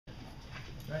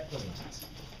Right? Doesn't make sense.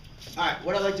 All right,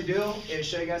 what I'd like to do is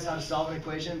show you guys how to solve an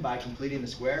equation by completing the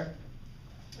square.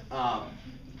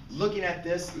 Looking at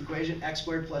this equation, x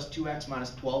squared plus 2x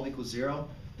minus 12 equals 0,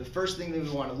 the first thing that we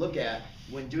want to look at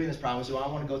when doing this problem is I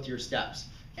want to go through your steps.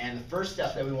 And the first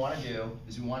step that we want to do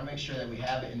is we want to make sure that we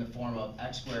have it in the form of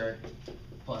x squared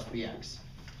plus bx.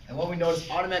 And what we notice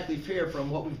automatically here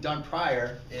from what we've done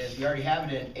prior is we already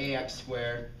have it in ax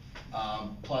squared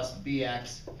plus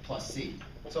bx plus c.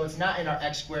 So it's not in our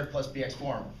x squared plus bx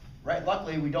form, right?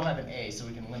 Luckily, we don't have an a, so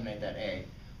we can eliminate that a.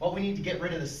 But we need to get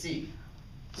rid of the c.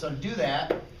 So to do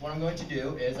that, what I'm going to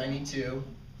do is I need to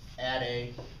add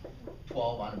a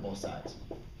 12 onto both sides.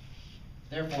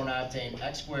 Therefore, now I obtain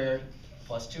x squared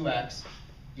plus 2x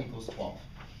equals 12. All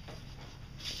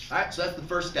right, so that's the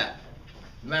first step,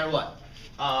 no matter what.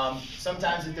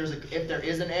 Sometimes if there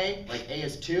is an a, like a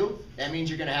is 2, that means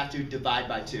you're going to have to divide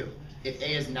by 2. If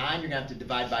a is 9, you're going to have to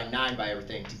divide by 9 by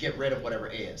everything to get rid of whatever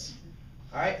a is.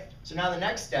 All right, so now the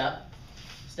next step,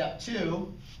 step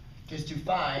 2, is to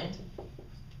find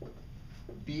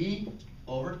b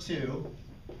over 2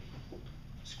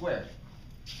 squared.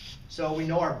 So we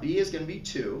know our b is going to be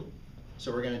 2,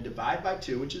 so we're going to divide by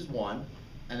 2, which is 1,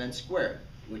 and then square,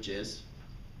 which is,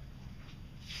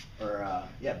 b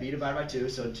divided by 2,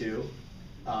 so 2,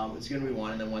 it's going to be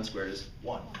 1, and then 1 squared is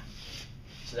 1.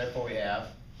 So therefore we have,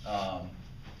 I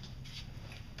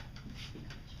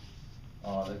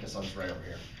guess I'll just write over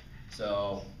here.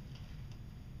 So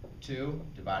 2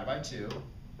 divided by 2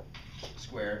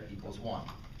 squared equals 1.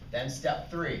 Then step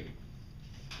 3,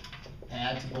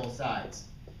 add to both sides.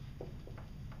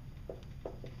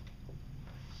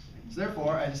 So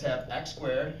therefore, I just have x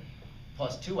squared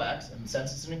plus 2x, and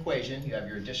since it's an equation, you have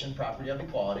your addition property of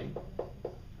equality,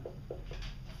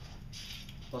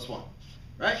 plus 1,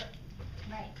 right?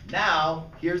 Right. Now,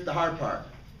 here's the hard part.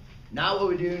 Now what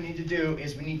we need to do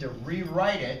is we need to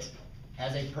rewrite it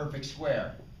as a perfect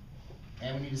square.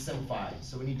 And we need to simplify it.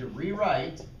 So we need to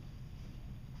rewrite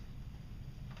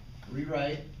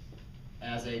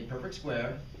as a perfect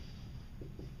square.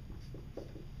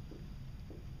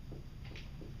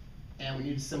 And we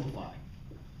need to simplify.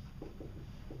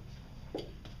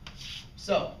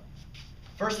 So,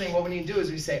 first thing what we need to do is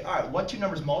we say, all right, what two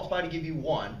numbers multiply to give you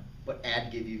 1, but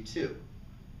add to give you 2?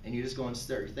 And you just go and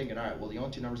start thinking, all right, well, the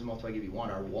only two numbers that multiply to give you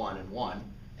 1 are 1 and 1.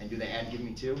 And do they add to give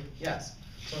me 2? Yes.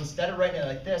 So instead of writing it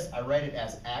like this, I write it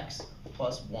as x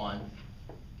plus 1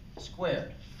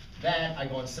 squared. Then I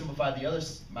go and simplify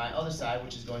my other side,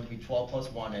 which is going to be 12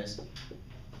 plus 1 is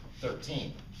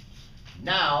 13.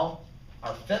 Now,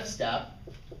 our fifth step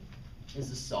is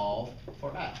to solve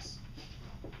for x.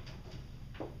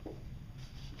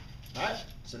 All right,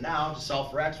 so now to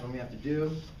solve for x, what we have to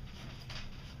do,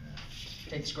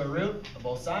 take the square root of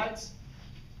both sides.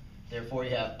 Therefore,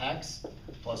 you have x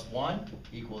plus 1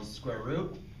 equals square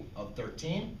root of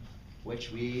 13,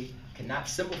 which we cannot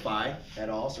simplify at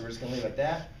all, so we're just going to leave it like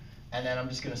that. And then I'm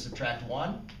just going to subtract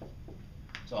 1.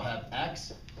 So I'll have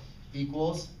x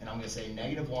equals, and I'm going to say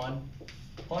negative 1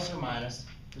 plus or minus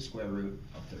the square root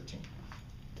of 13.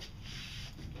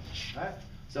 All right,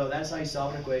 so that's how you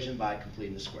solve an equation by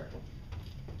completing the square.